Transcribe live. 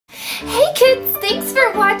Hey kids, thanks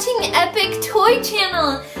for watching Epic Toy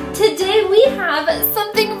Channel. Today we have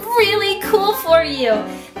something really cool for you.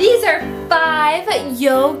 These are 5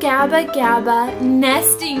 Yo Gabba Gabba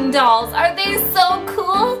nesting dolls. Are they so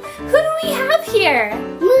cool? Who do we have here?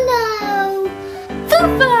 Muno,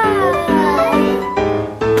 Foofa,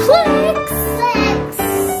 Plex,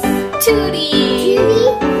 Tootie,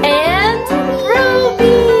 and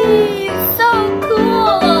Brobee. So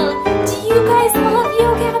cool. Do you guys love Yo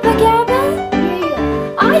Gabba Gabba?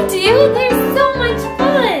 yeah. I do. They're so much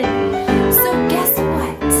fun. So guess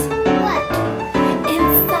what? What?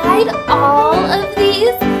 Inside all of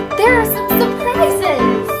these, there are some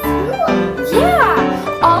surprises.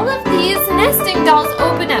 Yeah, all of these nesting dolls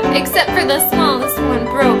open up, except for the smallest one,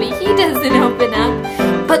 Brobee. He doesn't open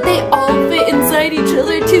up, but they all fit inside each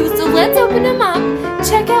other too. So let's open them up,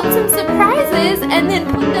 check out some surprises, and then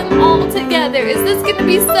put them all together. Is this gonna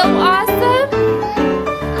be so awesome?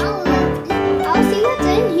 I'll see what's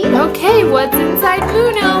in here. Okay, what's inside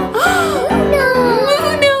Muno?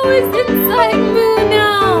 Muno is inside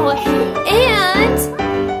Muno! And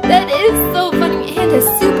that is so funny. And a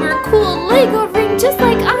super cool Lego ring just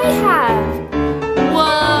like I have.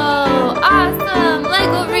 Whoa, awesome!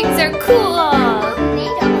 Lego rings are cool.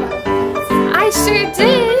 I sure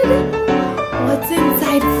did. What's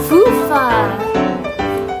inside Foofa?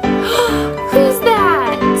 Who's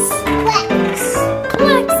that? Plex.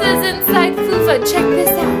 Plex is inside Foofa. Check this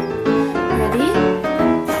out. Ready?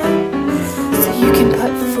 So you can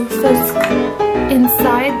put Foofa's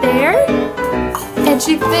inside there, and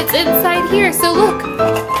she fits inside here. So look.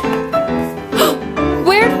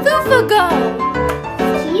 Where'd Foofa go?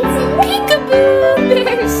 Peekaboo!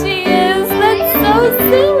 There she is. That's so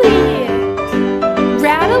silly.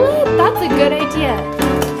 Rattle it? That's a good idea.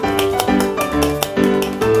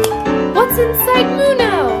 What's inside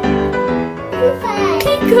Muno?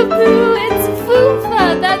 Peekaboo! It's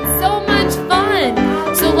Foofa! That's so much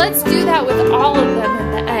fun! So let's do that with all of them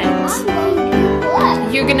at the end. I'm going to do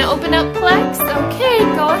what? You're gonna open up Plex? Okay,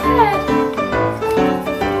 go ahead.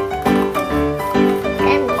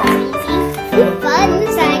 Foofa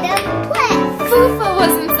inside of Plex. Foofa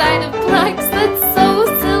was inside of Plex. That's so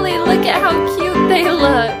silly. Look at how cute they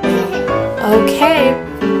look. Okay,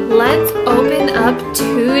 let's open up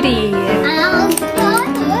Tootie.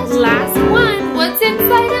 Last one. What's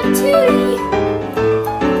inside of Tootie?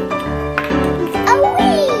 A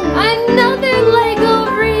ring. Another Lego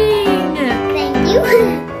ring. Thank you.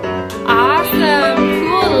 Awesome.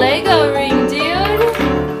 Cool Lego ring, dude.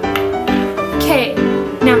 Okay,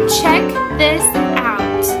 now check this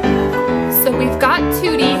out. So we've got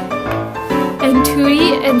Tootie and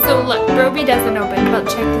Tootie, and so look, Brobee doesn't open, but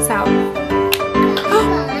check this out.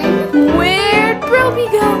 Where'd Brobee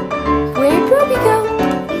go? Where'd Brobee go?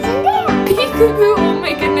 Isn't there? Peekaboo! Oh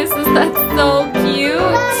my goodness, that's so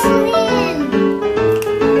cute.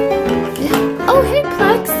 Oh hey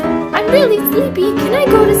Plex, I'm really sleepy. Can I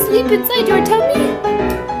go to sleep inside your tummy?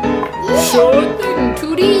 Sure thing,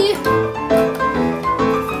 Tootie.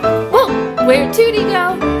 Whoa, where'd Tootie go?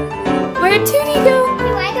 Where'd Tootie go?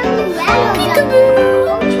 Why don't you rattle Peekaboo!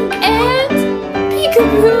 And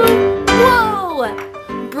Peekaboo!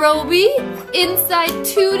 Whoa! Brobee, inside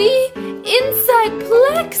Tootie, inside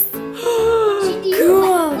Plex.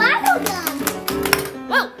 Cool. Rattle them.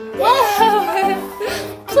 Whoa! Whoa!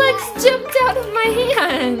 Plex jumped out of my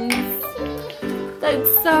hands. That's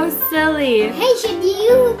so silly. Hey, should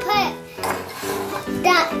you put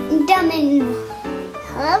them in?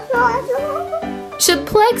 Should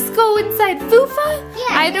Plex go inside Foofa?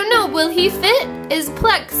 Yeah. I don't know. Will he fit? Is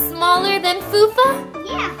Plex smaller than Foofa?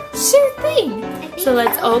 Yeah. Sure thing. So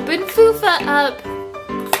let's open Foofa up.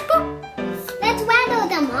 Boop. Let's rattle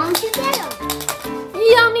them all together.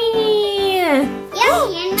 Yummy!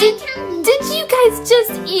 Yummy in my tummy. Did you guys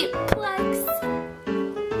just eat Plex?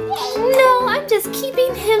 No, I'm just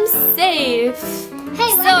keeping him safe.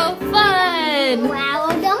 Hey, So fun!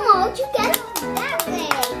 rattle them all together that way.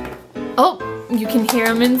 Oh, you can hear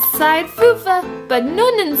him inside Foofa, but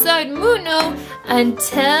none inside Muno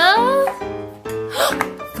until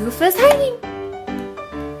Foofa's hiding.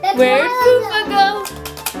 Let's Where'd rattle Foofa them.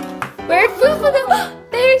 go? Where'd Foofa go?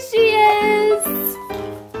 There she is!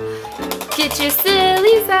 Get your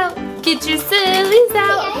sillies out! Get your sillies Hey,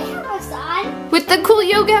 out! I have a side. With the cool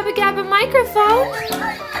Yo Gabba Gabba microphone.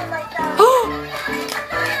 Oh!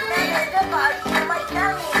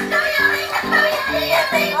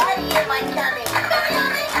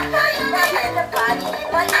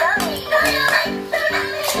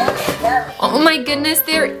 Oh my goodness,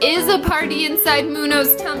 there is a party inside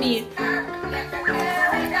Muno's tummy.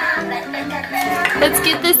 Let's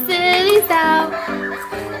get the sillies out.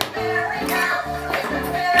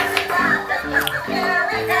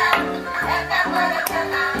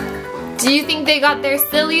 Do you think they got their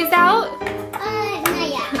sillies out? Not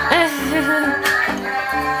yet.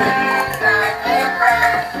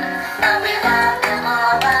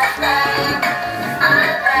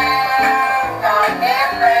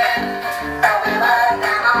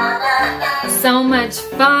 So much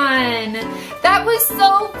fun. That was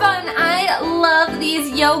so fun. I love these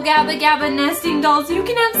Yo Gabba Gabba nesting dolls. You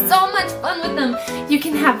can have so much fun with them. You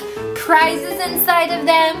can have prizes inside of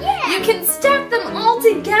them. Yeah. You can stack them all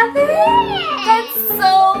together. Yeah. That's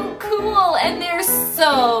so cool, and they're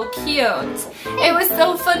so cute. It was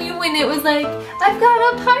so funny when it was like, I've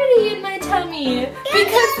got a party in my tummy,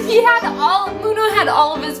 because Muno had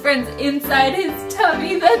all of his friends inside his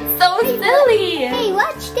tummy. That's so silly. Hey,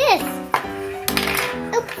 watch this.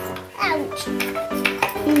 Oops. Ouch.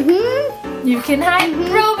 You can hide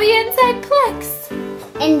Brobee inside Plex.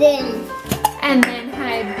 And then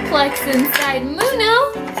hide Plex inside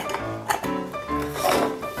Muno.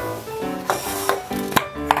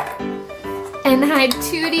 And hide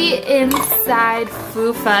Tootie inside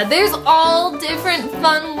Foofa. There's all different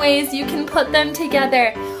fun ways you can put them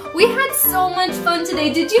together. We had so much fun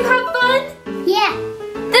today. Did you have fun? yeah.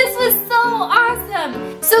 This was so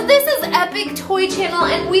awesome. So this is Epic Toy Channel,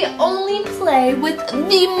 and we only play with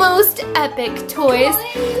the most epic toys.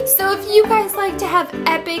 So if you guys like to have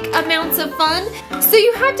epic amounts of fun, so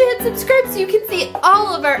you have to hit subscribe so you can see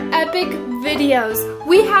all of our epic videos.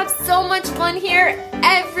 We have so much fun here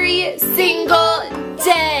every single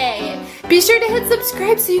day. Be sure to hit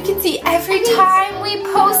subscribe so you can see every time we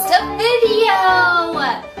post a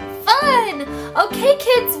video. Fun! Okay,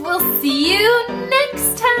 kids, we'll see you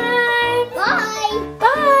next time. Bye.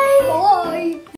 Bye. Bye.